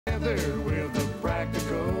Together with a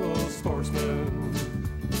practical sportsman.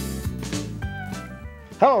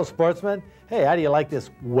 Hello, sportsmen. Hey, how do you like this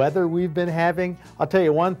weather we've been having? I'll tell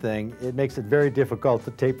you one thing, it makes it very difficult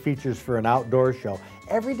to tape features for an outdoor show.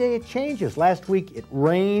 Every day it changes. Last week it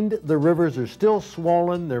rained, the rivers are still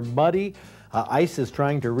swollen, they're muddy. Ice is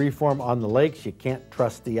trying to reform on the lakes. You can't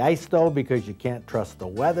trust the ice though because you can't trust the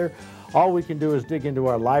weather. All we can do is dig into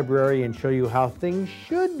our library and show you how things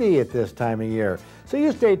should be at this time of year. So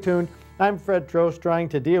you stay tuned. I'm Fred Trout, trying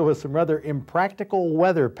to deal with some rather impractical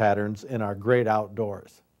weather patterns in our great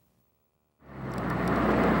outdoors.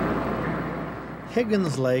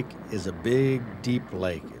 Higgins Lake is a big, deep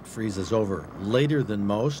lake. It freezes over later than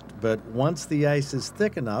most, but once the ice is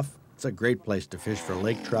thick enough, it's a great place to fish for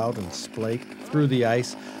lake trout and splake through the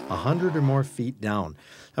ice 100 or more feet down.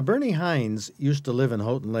 Now, Bernie Hines used to live in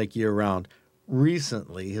Houghton Lake year-round.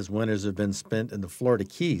 Recently, his winters have been spent in the Florida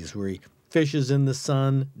Keys, where he fishes in the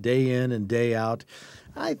sun day in and day out.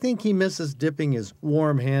 I think he misses dipping his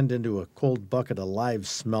warm hand into a cold bucket of live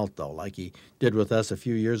smelt, though, like he did with us a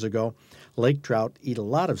few years ago. Lake trout eat a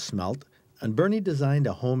lot of smelt, and Bernie designed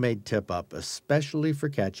a homemade tip-up especially for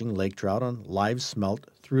catching lake trout on live smelt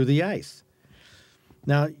through the ice.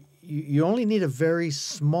 Now, you only need a very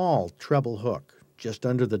small treble hook, just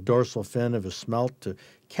under the dorsal fin of a smelt, to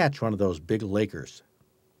catch one of those big lakers.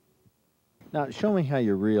 Now, show me how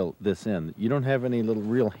you reel this in. You don't have any little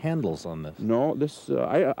reel handles on this. No, this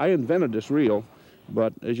I invented this reel,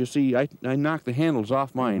 but as you see, I knocked the handles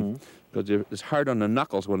off mine because it's hard on the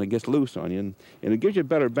knuckles when it gets loose on you, and it gives you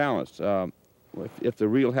better balance. If the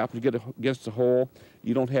reel happens to get against the hole,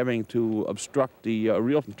 you don't have anything to obstruct the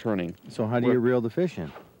reel from turning. So how do you reel the fish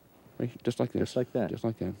in? Just like this. Just like that? Just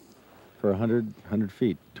like that. For 100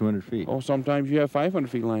 feet, 200 feet? Oh, sometimes you have 500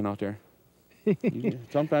 feet line out there.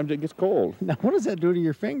 Sometimes it gets cold. Now, what does that do to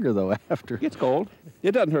your finger, though, after? It gets cold.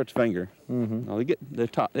 It doesn't hurt the finger. No,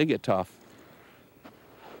 they get tough.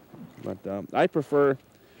 But I prefer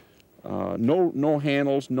no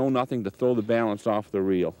handles, no nothing to throw the balance off the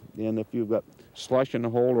reel. And if you've got slush in the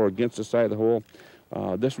hole or against the side of the hole,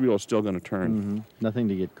 this reel is still going to turn. Nothing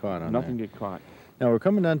to get caught on. Nothing to get caught. Now we're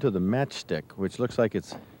coming down to the matchstick, which looks like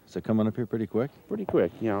is it coming up here pretty quick? Pretty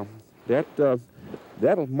quick, yeah.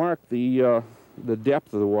 That'll mark the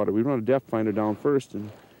depth of the water. We run a depth finder down first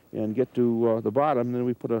and get to the bottom, and then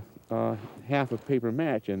we put a half a paper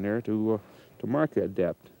match in there to mark that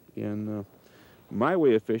depth. And my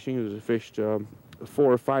way of fishing is to fish 4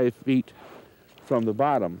 or 5 feet from the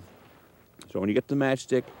bottom. So when you get the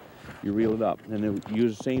matchstick, you reel it up, and then you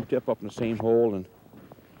use the same tip up in the same hole. And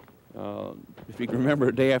if you can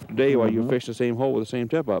remember, day after day, while you fish the same hole with the same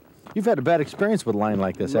tip up. You've had a bad experience with a line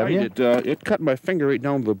like this, haven't you? It cut my finger right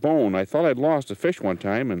down to the bone. I thought I'd lost a fish one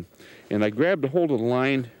time, and I grabbed a hold of the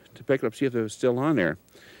line to pick it up, see if it was still on there.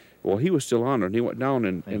 Well, he was still on there, and he went down,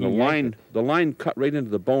 and the line cut right into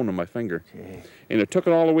the bone of my finger. Gee. And it took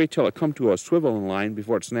it all the way till it come to a swiveling line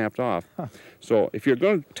before it snapped off. So if you're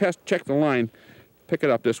going to check the line, pick it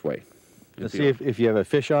up this way. To see if you have a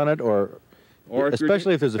fish on it, or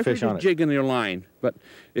especially if there's a fish on it. Jigging your line, but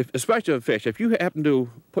especially a fish. If you happen to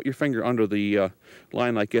put your finger under the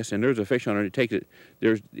line like this, and there's a fish on it, you take it.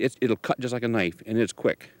 It'll cut just like a knife, and it's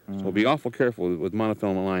quick. So be awful careful with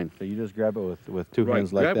monofilament line. So you just grab it with two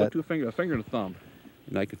hands like that. Grab it with two fingers, a finger and a thumb,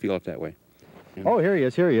 and I can feel it that way. And oh, here he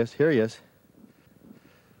is! Here he is! Here he is!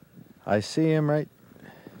 I see him right.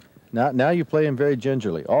 Now you play him very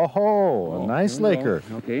gingerly. Oh, a nice laker.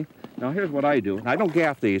 Okay. Now here's what I do. I don't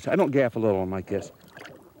gaff these. I don't gaff a little one like this.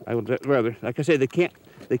 I would rather, like I say, they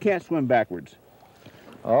can't swim backwards.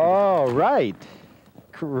 All right,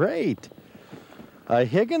 great. A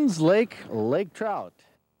Higgins Lake trout.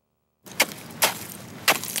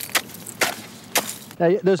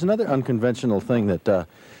 Now, there's another unconventional thing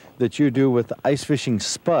that you do with the ice fishing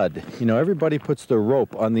spud. You know, everybody puts their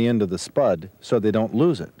rope on the end of the spud so they don't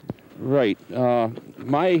lose it. Right.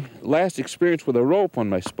 My last experience with a rope on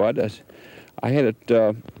my spud, I had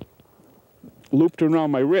it looped around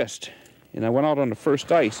my wrist, and I went out on the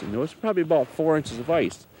first ice, and there was probably about 4 inches of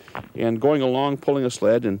ice, and going along, pulling a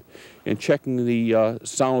sled, and checking the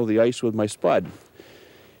sound of the ice with my spud.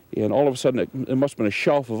 And all of a sudden, it must have been a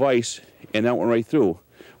shelf of ice, and that went right through.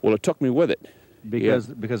 Well, it took me with it. Because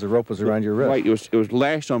the rope was around your wrist. Right. It was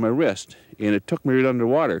lashed on my wrist, and it took me right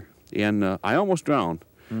underwater, and I almost drowned.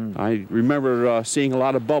 I remember seeing a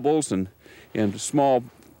lot of bubbles and small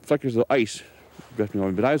flickers of ice drifting over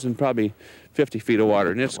me, but I was in probably 50 feet of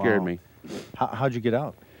water, and it scared me. How'd you get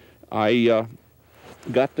out? I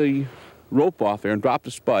got the rope off there and dropped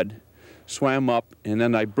the spud, swam up, and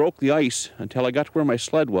then I broke the ice until I got to where my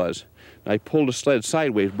sled was. I pulled the sled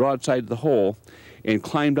sideways, broadside to the hole, and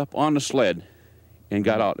climbed up on the sled and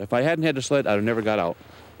got out. If I hadn't had the sled, I'd have never got out.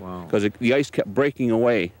 Wow. Because the ice kept breaking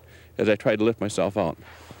away as I tried to lift myself out.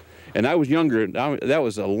 And I was younger. That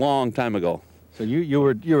was a long time ago. So you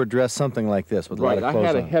were dressed something like this with a lot of clothes on. I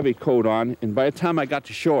had a heavy coat on, and by the time I got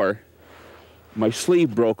to shore, my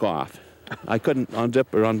sleeve broke off. I couldn't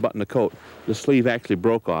unzip or unbutton the coat. The sleeve actually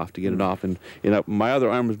broke off to get it off, and my other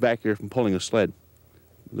arm was back here from pulling the sled,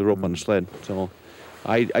 the rope on the sled. So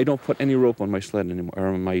I don't put any rope on my sled anymore, or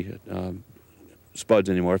on my spuds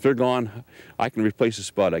anymore. If they're gone, I can replace a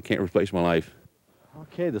spud. I can't replace my life.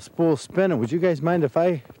 Okay, the spool's spinning. Would you guys mind if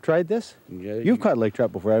I tried this? Yeah, You've caught lake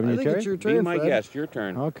trout before, haven't you, Terry? It's your turn, Be my Fred. guest. Your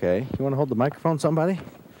turn. Okay. You want to hold the microphone, somebody?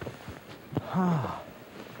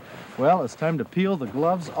 Well, it's time to peel the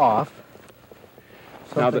gloves off.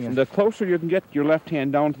 Now, the closer you can get your left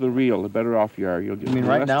hand down to the reel, the better off you are. You'll get mean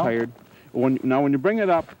right less now? tired. When you bring it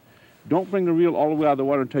up, don't bring the reel all the way out of the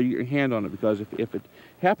water until you get your hand on it, because if it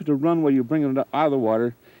happens to run while you're bringing it out of the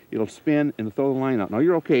water, it'll spin and throw the line out. Now,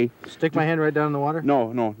 you're okay. Stick my hand right down in the water?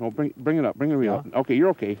 No. Bring it up. Bring the reel up. Okay, you're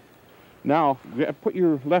okay. Now, put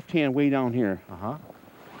your left hand way down here. Uh-huh.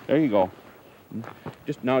 There you go.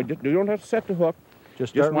 You don't have to set the hook.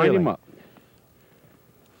 Just wind reeling. him up.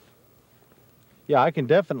 Yeah, I can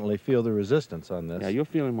definitely feel the resistance on this. Yeah, you'll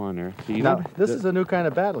feel him on there. See, Now, this is a new kind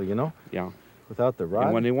of battle, you know? Yeah. Without the rod.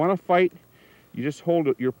 And when they want to fight, you just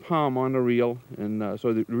hold your palm on the reel, and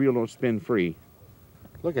so the reel don't spin free.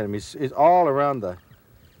 Look at him. He's all around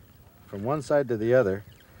from one side to the other.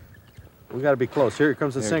 We got to be close. Here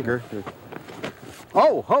comes the sinker.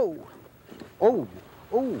 Oh, ho! Oh,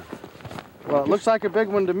 oh. Well, it looks like a big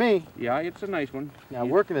one to me. Yeah, it's a nice one. Now,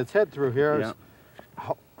 working its head through here.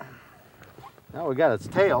 Yeah. Now we got its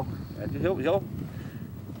tail. He'll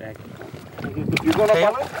back. You're going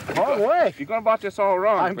to Wrong way. You're going to bot this all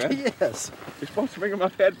wrong, Fred. Yes. You're supposed to bring him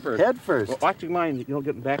up head first. Head first. Well, watch your line. You don't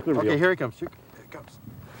get back the reel. Okay, here he comes. Here it comes.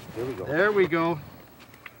 Here we go. There we go.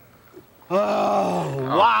 Oh,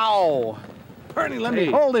 wow. Bernie, let me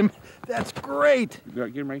hold him. That's great. You got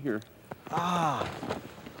to get him right here. Ah.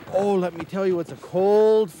 Oh, let me tell you, it's a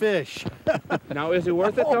cold fish. Now, is it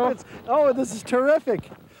worth it, though? Oh, this is terrific.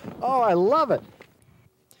 Oh, I love it.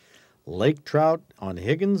 Lake trout on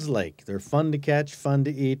Higgins Lake. They're fun to catch, fun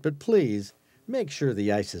to eat, but please make sure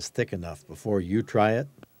the ice is thick enough before you try it.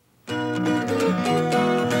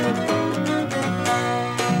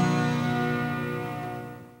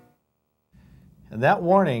 And that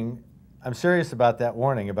warning, I'm serious about that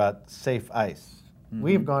warning about safe ice. Mm-hmm.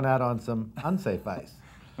 We've gone out on some unsafe ice.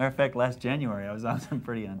 Matter of fact, last January I was on some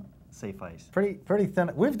pretty unsafe ice. Pretty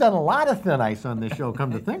thin. We've done a lot of thin ice on this show, come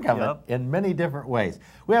to think of it, in many different ways.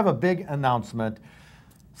 We have a big announcement,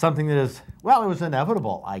 something that is, well, it was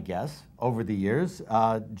inevitable, I guess, over the years.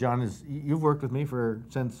 John, you've worked with me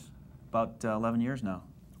since? About 11 years now.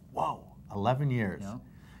 Whoa, 11 years. Yep.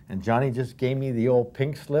 And Johnny just gave me the old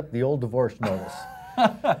pink slip, the old divorce notice.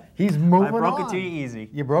 He's moving on. I broke it to you easy.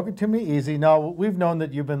 You broke it to me easy. No, we've known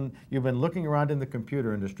that you've been looking around in the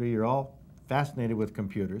computer industry. You're all fascinated with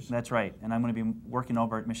computers. That's right. And I'm going to be working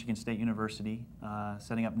over at Michigan State University,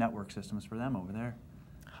 setting up network systems for them over there.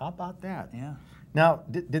 How about that? Yeah. Now,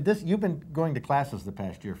 did this? You've been going to classes the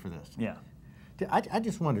past year for this. Yeah. I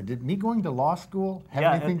just wondered, did me going to law school have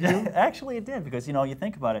anything to do? Actually, it did, because you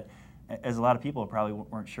think about it, as a lot of people probably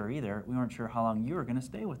weren't sure either. We weren't sure how long you were going to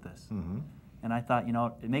stay with this. Mm-hmm. And I thought,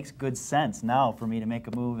 it makes good sense now for me to make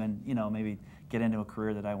a move and, maybe get into a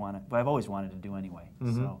career that I've always wanted to do anyway.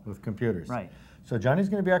 Mm-hmm. So, with computers. Right. So Johnny's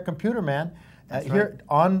going to be our computer man right. here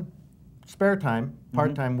on spare time,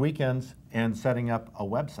 part-time weekends, and setting up a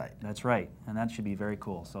website. That's right. And that should be very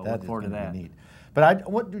cool. So That look forward to that. Neat. But I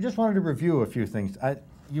just wanted to review a few things.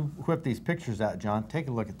 You whipped these pictures out, John. Take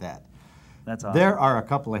a look at that. That's awesome. There are a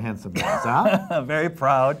couple of handsome ones, huh? Very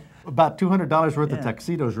proud. About $200 worth of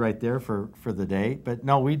tuxedos right there for the day. But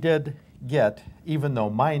no, we did get, even though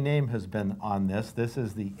my name has been on this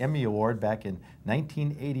is the Emmy Award back in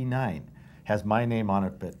 1989. Has my name on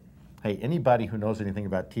it, but hey, anybody who knows anything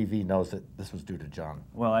about TV knows that this was due to John.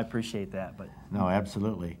 Well, I appreciate that, but... No,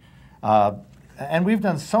 absolutely. And we've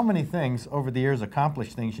done so many things over the years,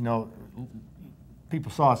 accomplished things.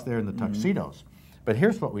 People saw us there in the tuxedos. But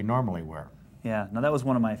here's what we normally wear. Yeah, now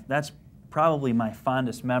that's probably my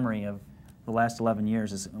fondest memory of the last 11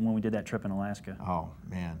 years is when we did that trip in Alaska. Oh,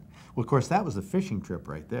 man. Well, of course, that was the fishing trip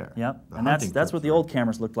right there. Yep, and that's what the old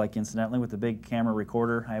cameras looked like, incidentally, with the big camera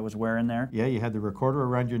recorder I was wearing there. Yeah, you had the recorder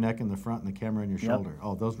around your neck in the front and the camera on your shoulder.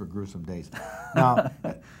 Oh, those were gruesome days. Now,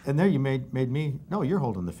 and there you made me, no, you're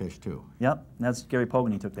holding the fish too. Yep, that's Gary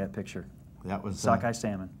Pogany took that picture. That was... Sockeye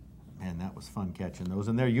salmon. Man, that was fun catching those.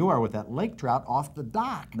 And there you are with that lake trout off the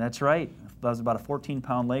dock. That's right. That was about a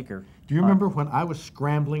 14-pound laker. Do you remember when I was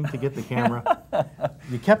scrambling to get the camera?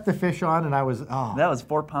 You kept the fish on, and I was, oh. That was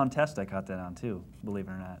 4-pound test I caught that on, too, believe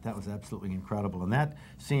it or not. That was absolutely incredible. And that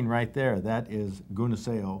scene right there, that is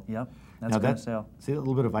Gunaseo. Yep, that's Gunaseo. See that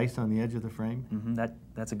little bit of ice on the edge of the frame? Mm-hmm.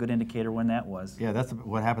 That's a good indicator when that was. Yeah, that's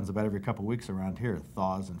what happens about every couple weeks around here. It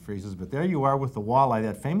thaws and freezes. But there you are with the walleye,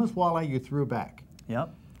 that famous walleye you threw back.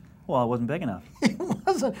 Yep. Well, it wasn't big enough. It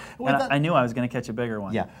wasn't. And I knew I was going to catch a bigger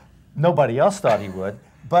one. Yeah. Nobody else thought he would,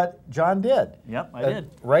 but John did. Yep, I did.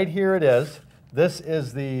 Right here it is. This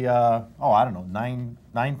is the, I don't know,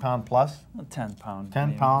 9 pound plus? 10 pound. 10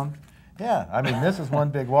 maybe. pound. Yeah, I mean, this is one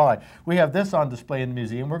big walleye. We have this on display in the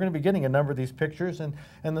museum. We're going to be getting a number of these pictures and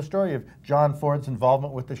the story of John Ford's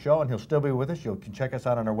involvement with the show, and he'll still be with us. You can check us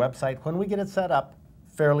out on our website when we get it set up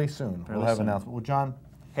fairly soon. We'll have an announcement. Well, John,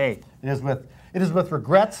 hey, it is with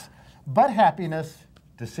regrets but happiness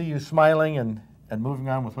to see you smiling and moving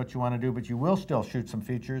on with what you want to do, but you will still shoot some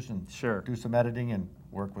features and do some editing and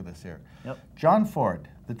work with us here. Yep. John Ford,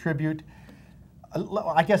 the tribute,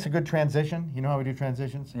 I guess a good transition. You know how we do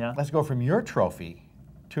transitions? Yeah. Let's go from your trophy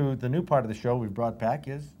to the new part of the show we've brought back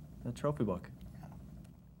is? The trophy book.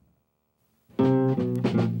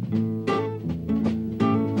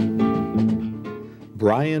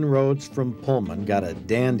 Brian Rhodes from Pullman got a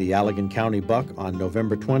dandy Allegan County buck on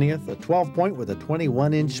November 20th, a 12-point with a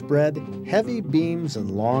 21-inch spread, heavy beams, and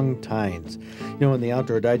long tines. You know, in the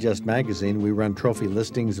Outdoor Digest magazine, we run trophy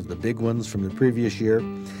listings of the big ones from the previous year.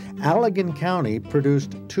 Allegan County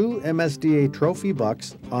produced 2 MSDA trophy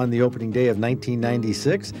bucks on the opening day of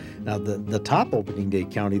 1996. Now, the top opening day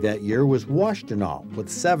county that year was Washtenaw with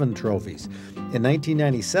 7 trophies. In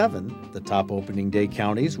 1997, the top opening day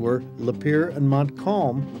counties were Lapeer and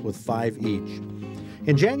Montcalm with 5 each.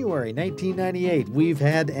 In January 1998, we've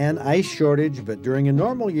had an ice shortage, but during a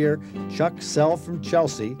normal year, Chuck Sell from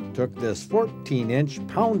Chelsea took this 14-inch,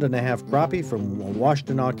 pound-and-a-half crappie from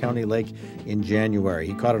Washtenaw County Lake in January.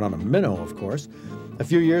 He caught it on a minnow, of course. A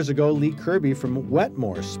few years ago, Lee Kirby from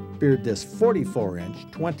Wetmore speared this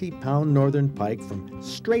 44-inch, 20-pound northern pike from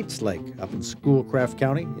Straits Lake up in Schoolcraft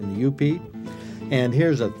County in the UP. And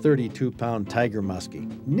here's a 32-pound tiger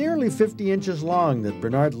muskie, nearly 50 inches long, that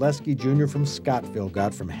Bernard Lesky Jr. from Scottville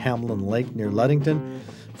got from Hamlin Lake near Ludington.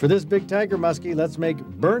 For this big tiger muskie, let's make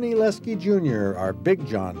Bernie Lesky Jr. our Big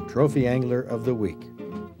John Trophy Angler of the Week.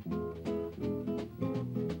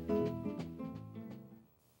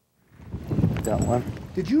 That one.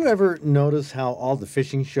 Did you ever notice how all the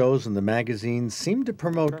fishing shows and the magazines seem to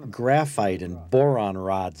promote graphite and boron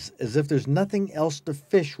rods as if there's nothing else to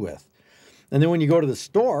fish with? And then when you go to the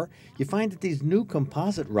store, you find that these new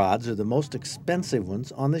composite rods are the most expensive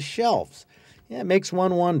ones on the shelves. Yeah, it makes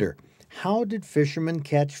one wonder, how did fishermen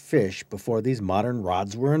catch fish before these modern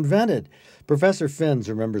rods were invented? Professor Finns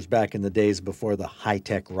remembers back in the days before the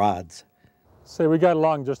high-tech rods. Say we got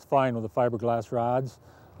along just fine with the fiberglass rods.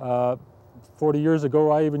 40 years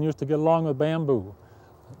ago, I even used to get along with bamboo.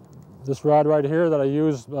 This rod right here that I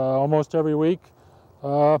use almost every week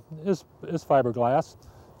is fiberglass.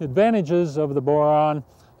 The advantages of the boron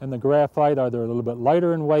and the graphite are they're a little bit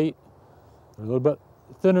lighter in weight, they're a little bit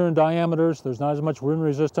thinner in diameters, there's not as much wind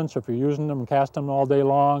resistance if you're using them and casting them all day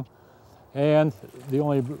long. And the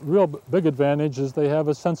only real big advantage is they have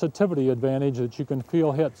a sensitivity advantage that you can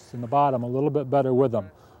feel hits in the bottom a little bit better with them.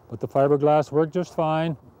 But the fiberglass work just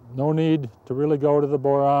fine. No need to really go to the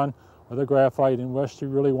boron or the graphite unless you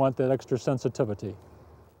really want that extra sensitivity.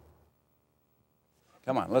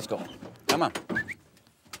 Come on, let's go. Come on.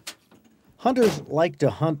 Hunters like to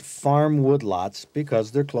hunt farm woodlots because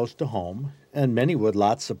they're close to home, and many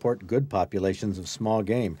woodlots support good populations of small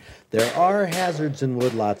game. There are hazards in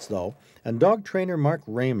woodlots, though, and dog trainer Mark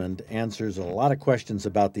Raymond answers a lot of questions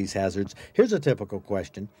about these hazards. Here's a typical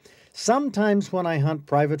question. Sometimes when I hunt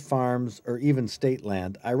private farms or even state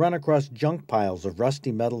land, I run across junk piles of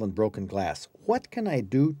rusty metal and broken glass. What can I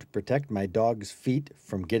do to protect my dog's feet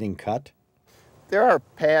from getting cut? There are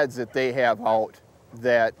pads that they have out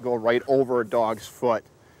that go right over a dog's foot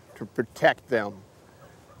to protect them.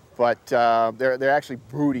 But they're actually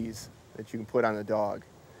booties that you can put on the dog.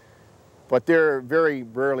 But they're very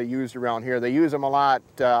rarely used around here. They use them a lot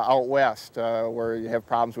out west where you have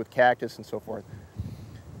problems with cactus and so forth.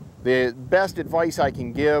 The best advice I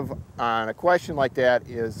can give on a question like that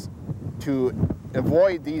is to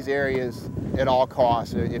avoid these areas at all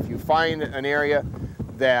costs. If you find an area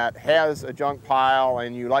that has a junk pile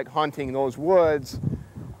and you like hunting those woods,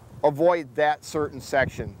 avoid that certain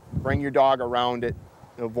section. Bring your dog around it,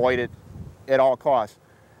 avoid it at all costs.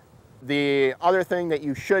 The other thing that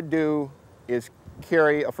you should do is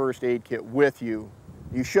carry a first aid kit with you.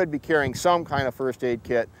 You should be carrying some kind of first aid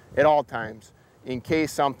kit at all times in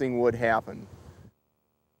case something would happen.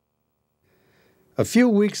 A few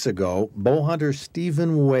weeks ago, bow hunter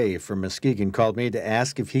Stephen Way from Muskegon called me to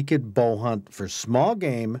ask if he could bow hunt for small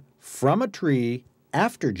game from a tree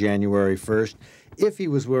after January 1st if he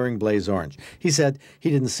was wearing blaze orange. He said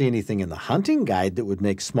he didn't see anything in the hunting guide that would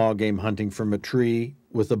make small game hunting from a tree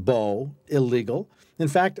with a bow illegal. In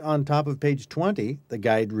fact, on top of page 20, the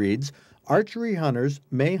guide reads, "Archery hunters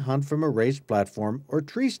may hunt from a raised platform or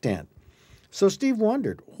tree stand." So Steve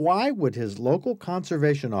wondered, why would his local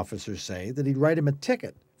conservation officer say that he'd write him a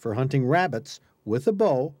ticket for hunting rabbits with a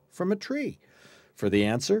bow from a tree? For the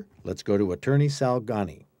answer, let's go to attorney Sal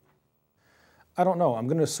Gani. I don't know. I'm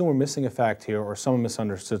going to assume we're missing a fact here or someone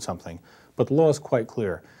misunderstood something. But the law is quite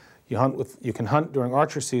clear. You can hunt during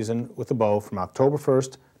archery season with a bow from October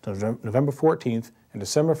 1st to November 14th and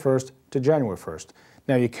December 1st to January 1st.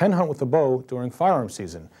 Now, you can hunt with a bow during firearm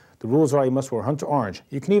season. The rules are you must wear hunter orange.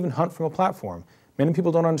 You can even hunt from a platform. Many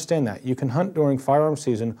people don't understand that. You can hunt during firearm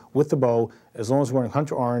season with the bow as long as you're wearing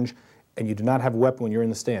hunter orange and you do not have a weapon when you're in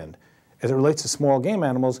the stand. As it relates to small game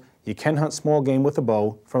animals, you can hunt small game with a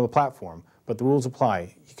bow from a platform, but the rules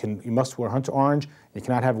apply. You must wear hunter orange. You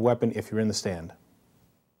cannot have a weapon if you're in the stand.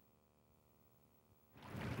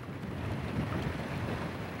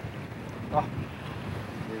 Oh,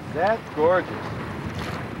 is that gorgeous?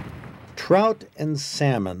 Trout and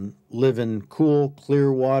salmon live in cool,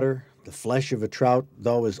 clear water. The flesh of a trout,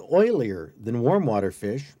 though, is oilier than warm water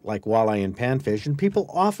fish, like walleye and panfish, and people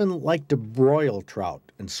often like to broil trout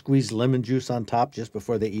and squeeze lemon juice on top just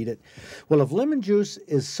before they eat it. Well, if lemon juice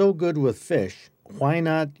is so good with fish, why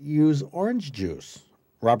not use orange juice?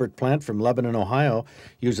 Robert Plant from Lebanon, Ohio,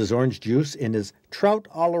 uses orange juice in his Trout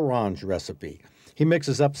à l'orange recipe. He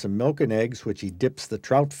mixes up some milk and eggs, which he dips the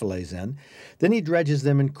trout fillets in. Then he dredges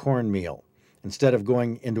them in cornmeal. Instead of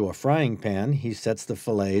going into a frying pan, he sets the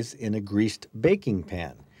fillets in a greased baking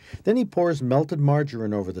pan. Then he pours melted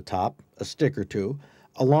margarine over the top, a stick or two,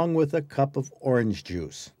 along with a cup of orange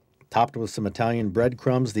juice. Topped with some Italian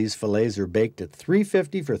breadcrumbs, these fillets are baked at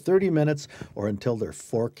 350 for 30 minutes or until they're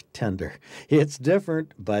fork tender. It's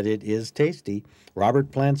different, but it is tasty.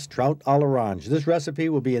 Robert Plant's Trout à l'orange. This recipe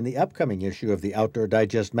will be in the upcoming issue of the Outdoor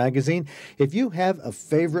Digest magazine. If you have a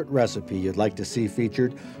favorite recipe you'd like to see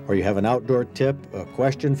featured, or you have an outdoor tip, a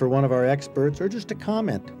question for one of our experts, or just a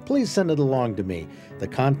comment, please send it along to me. The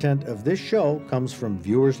content of this show comes from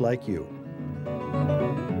viewers like you.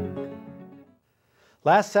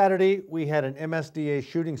 Last Saturday, we had an MSDA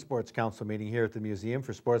Shooting Sports Council meeting here at the museum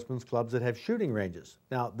for sportsmen's clubs that have shooting ranges.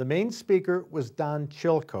 Now, the main speaker was Don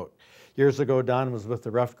Chilcote. Years ago, Don was with the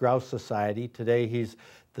Ruffed Grouse Society. Today, he's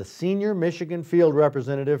the senior Michigan field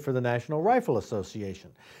representative for the National Rifle Association.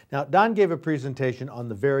 Now, Don gave a presentation on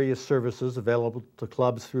the various services available to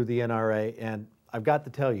clubs through the NRA, and I've got to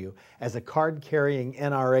tell you, as a card-carrying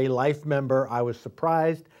NRA life member, I was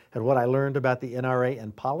surprised at what I learned about the NRA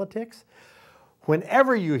and politics.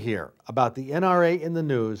 Whenever you hear about the NRA in the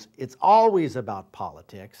news, it's always about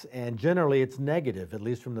politics, and generally it's negative, at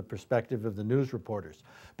least from the perspective of the news reporters.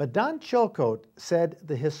 But Don Chilcote said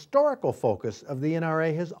the historical focus of the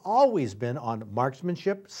NRA has always been on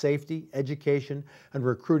marksmanship, safety, education, and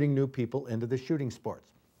recruiting new people into the shooting sports,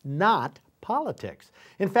 not politics.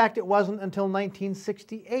 In fact, it wasn't until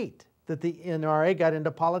 1968 that the NRA got into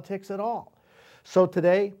politics at all. So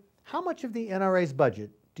today, how much of the NRA's budget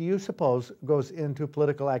do you suppose goes into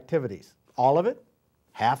political activities? All of it?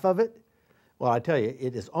 Half of it? Well, I tell you,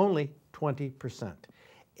 it is only 20%.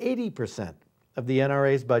 80% of the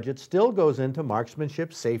NRA's budget still goes into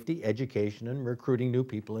marksmanship, safety, education, and recruiting new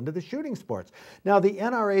people into the shooting sports. Now, the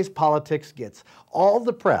NRA's politics gets all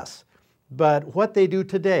the press, but what they do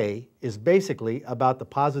today is basically about the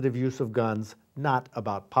positive use of guns, not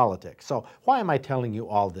about politics. So why am I telling you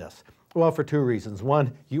all this? Well, for two reasons.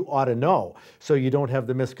 One, you ought to know, so you don't have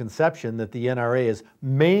the misconception that the NRA is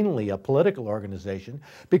mainly a political organization,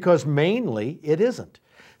 because mainly it isn't.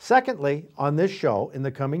 Secondly, on this show in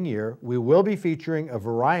the coming year, we will be featuring a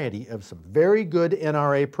variety of some very good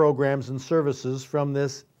NRA programs and services from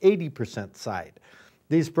this 80% side.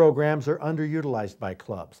 These programs are underutilized by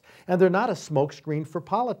clubs, and they're not a smokescreen for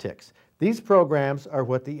politics. These programs are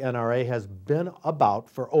what the NRA has been about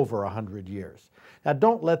for over 100 years. Now,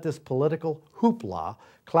 don't let this political hoopla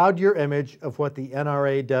cloud your image of what the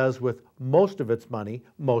NRA does with most of its money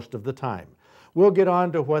most of the time. We'll get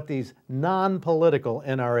on to what these non-political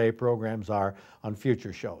NRA programs are on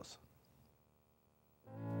future shows.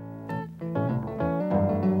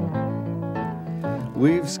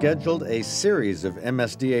 We've scheduled a series of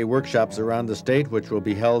MSDA workshops around the state, which will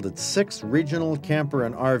be held at 6 regional camper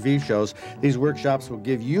and RV shows. These workshops will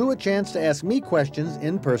give you a chance to ask me questions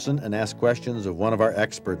in person and ask questions of one of our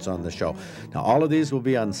experts on the show. Now, all of these will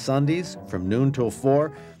be on Sundays from noon till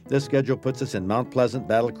 4. This schedule puts us in Mount Pleasant,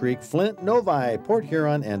 Battle Creek, Flint, Novi, Port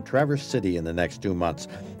Huron, and Traverse City in the next 2 months.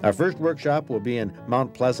 Our first workshop will be in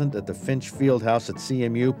Mount Pleasant at the Finch Fieldhouse at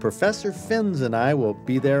CMU. Professor Finns and I will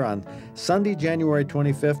be there on Sunday, January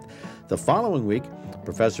 25th. The following week,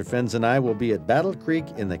 Professor Finns and I will be at Battle Creek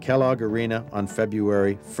in the Kellogg Arena on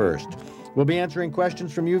February 1st. We'll be answering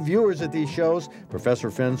questions from you viewers at these shows. Professor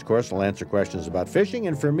Finns, of course, will answer questions about fishing,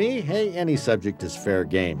 and for me, hey, any subject is fair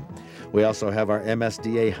game. We also have our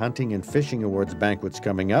MSDA Hunting and Fishing Awards banquets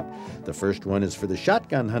coming up. The first one is for the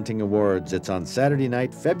Shotgun Hunting Awards. It's on Saturday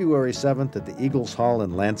night, February 7th at the Eagles Hall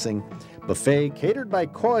in Lansing. Buffet catered by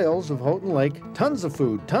Coils of Houghton Lake. Tons of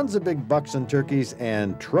food, tons of big bucks and turkeys,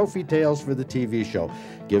 and trophy tails for the TV show.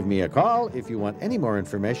 Give me a call if you want any more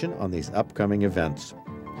information on these upcoming events.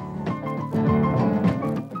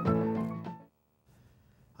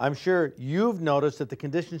 I'm sure you've noticed that the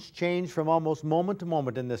conditions change from almost moment to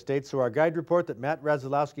moment in this state, so our guide report that Matt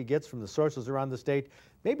Razalowski gets from the sources around the state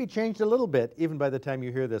may be changed a little bit even by the time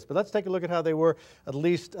you hear this. But let's take a look at how they were, at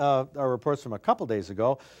least our reports from a couple days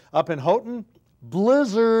ago. Up in Houghton,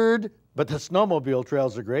 blizzard, but the snowmobile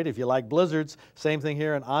trails are great if you like blizzards. Same thing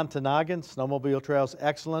here in Ontonagon, snowmobile trails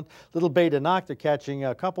excellent. Little Bay de Noc, they're catching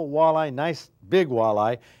a couple walleye, nice big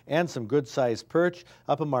walleye, and some good-sized perch.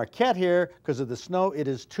 Up in Marquette here, because of the snow, it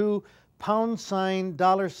is $2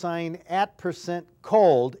 $@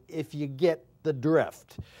 cold if you get the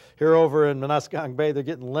drift. Here over in Muskogee Bay, they're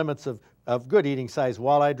getting limits of good eating size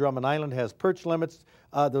walleye. Drummond Island has perch limits.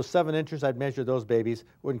 Those 7 inches, I'd measure those babies.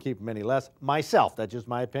 Wouldn't keep them any less. Myself, that's just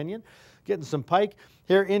my opinion. Getting some pike.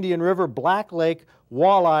 Here, Indian River, Black Lake,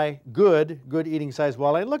 walleye, good eating size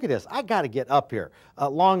walleye. Look at this. I got to get up here.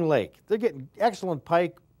 Long Lake. They're getting excellent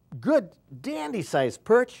pike, good dandy sized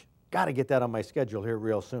perch. Got to get that on my schedule here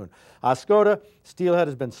real soon. Oscoda, steelhead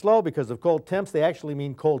has been slow because of cold temps. They actually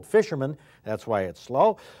mean cold fishermen. That's why it's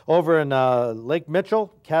slow. Over in Lake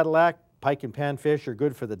Mitchell, Cadillac, pike and panfish are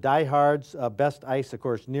good for the diehards. Best ice, of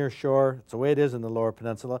course, near shore. It's the way it is in the Lower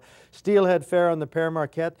Peninsula. Steelhead fair on the Pere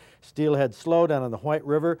Marquette. Steelhead slow down on the White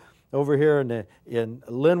River. Over here in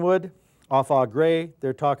Linwood, off Au Gray,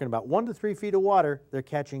 they're talking about 1 to 3 feet of water. They're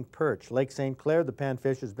catching perch. Lake St. Clair, the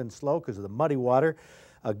panfish has been slow because of the muddy water.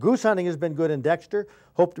 Goose hunting has been good in Dexter.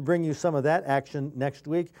 Hope to bring you some of that action next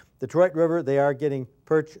week. Detroit River, they are getting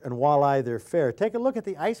perch and walleye. They're fair. Take a look at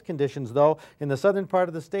the ice conditions, though. In the southern part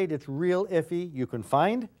of the state, it's real iffy. You can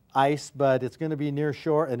find ice, but it's going to be near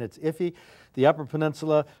shore, and it's iffy. The Upper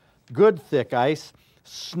Peninsula, good thick ice.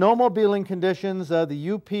 Snowmobiling conditions,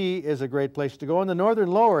 the UP is a great place to go, and the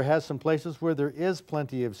northern lower has some places where there is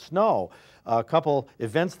plenty of snow. A couple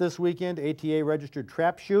events this weekend, ATA registered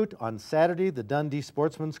trap shoot on Saturday, the Dundee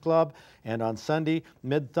Sportsman's Club, and on Sunday,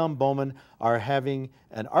 Mid-Thumb Bowman are having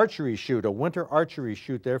an archery shoot, a winter archery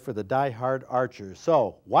shoot there for the die-hard archers.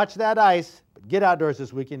 So watch that ice, but get outdoors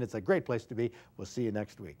this weekend. It's a great place to be. We'll see you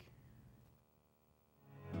next week.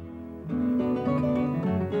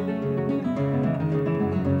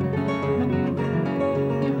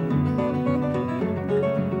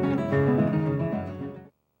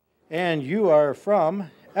 And you are from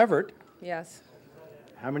Everett. Yes.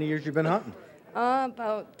 How many years you been hunting?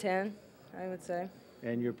 About 10, I would say.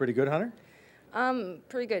 And you're a pretty good hunter?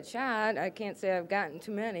 Pretty good shot. I can't say I've gotten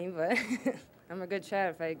too many, but I'm a good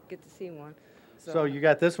shot if I get to see one. So you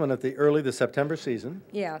got this one at the September season.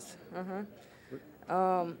 Yes.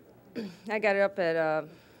 I got it up at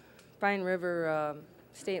Pine River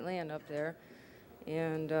State Land up there,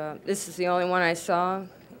 and this is the only one I saw.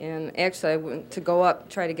 And actually, I went to go up,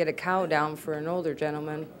 try to get a cow down for an older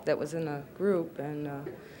gentleman that was in a group, and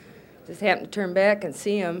just happened to turn back and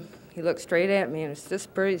see him. He looked straight at me, and it's just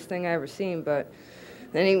the prettiest thing I ever seen, but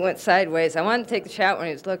then he went sideways. I wanted to take the shot when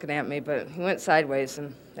he was looking at me, but he went sideways,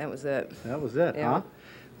 and that was it. That was it, yeah. Huh?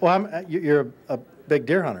 Well, you're a big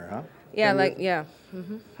deer hunter, huh? Yeah, yeah.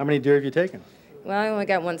 Mm-hmm. How many deer have you taken? Well, I only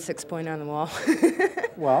got one 6-point on the wall.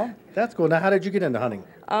 Well, that's cool. Now, how did you get into hunting?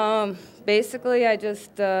 Basically, I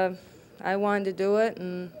just, I wanted to do it,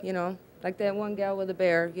 and, you know, like that one gal with a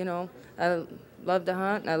bear, you know, I love to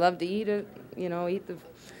hunt, and I love to eat it, you know, eat the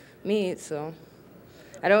meat, so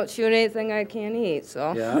I don't shoot anything I can't eat,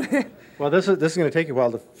 so. Yeah. Well, this is going to take you a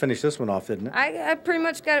while to finish this one off, isn't it? I pretty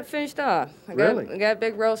much got it finished off. I got a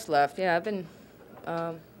big roast left. Yeah, I've been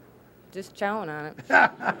just chowing on it.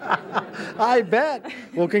 I bet.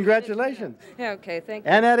 Well, congratulations. Yeah, okay, thank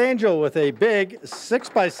you. And that angel with a big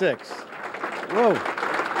 6x6. Whoa.